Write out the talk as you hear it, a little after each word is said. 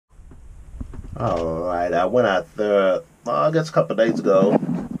Alright, I went out there, I guess a couple of days ago,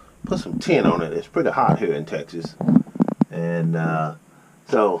 put some tint on it. It's pretty hot here in Texas. And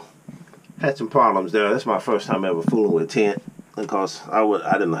so, had some problems there. That's my first time ever fooling with tint, because I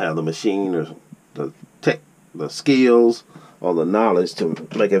didn't have the machine or the skills or the knowledge to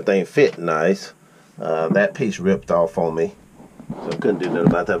make everything fit nice. That piece ripped off on me, so I couldn't do nothing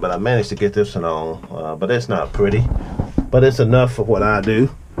about that. But I managed to get this one on, but it's not pretty, but it's enough for what I do.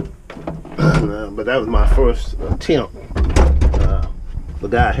 But that was my first attempt. The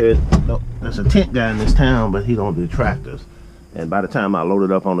guy here, there's a tent guy in this town, but he don't do tractors. And by the time I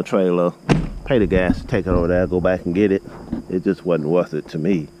loaded up on the trailer, pay the gas to take it over there, go back and get it, it just wasn't worth it to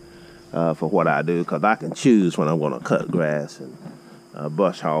me for what I do, because I can choose when I'm going to cut grass and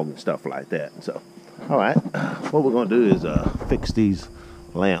brush hog and stuff like that. So, all right, what we're going to do is fix these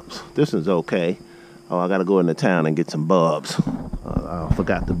lamps. This is okay. Oh, I got to go into town and get some bulbs. I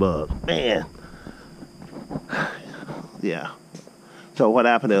forgot the bulb. Man. Yeah. So what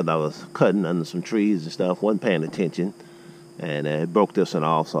happened is I was cutting under some trees and stuff, wasn't paying attention, and it broke this one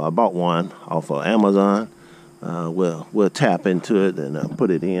off. So I bought one off of Amazon. We'll tap into it and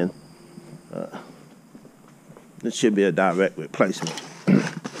put it in. This should be a direct replacement.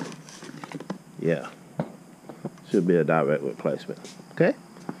 Yeah. Should be a direct replacement. Okay.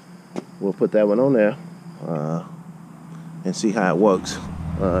 We'll put that one on there and see how it works.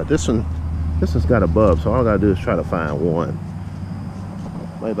 This one's got a bulb, so all I gotta do is try to find one.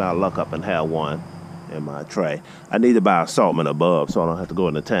 Maybe I'll luck up and have one in my tray. I need to buy assortment of bulbs so I don't have to go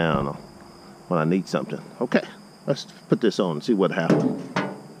into town when I need something. Okay, let's put this on and see what happens.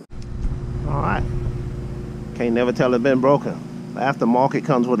 All right, can't never tell it's been broken. The aftermarket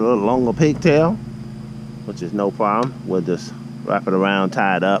comes with a little longer pigtail, which is no problem. We'll just wrap it around,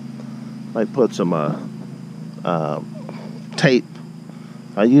 tie it up. Might put some tape.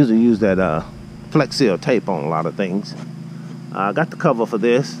 I usually use that Flex Seal tape on a lot of things. I got the cover for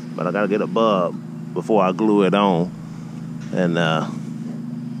this, but I gotta get a bulb before I glue it on. And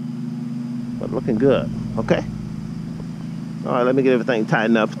but looking good. Okay. All right, let me get everything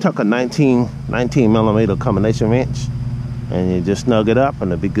tightened up. Tuck a 19 millimeter combination wrench, and you just snug it up,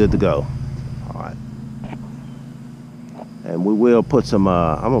 and it'll be good to go. All right. And we will put some.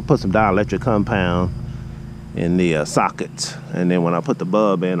 I'm gonna put some dielectric compound in the sockets, and then when I put the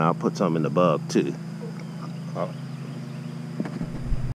bulb in, I'll put some in the bulb too. All right.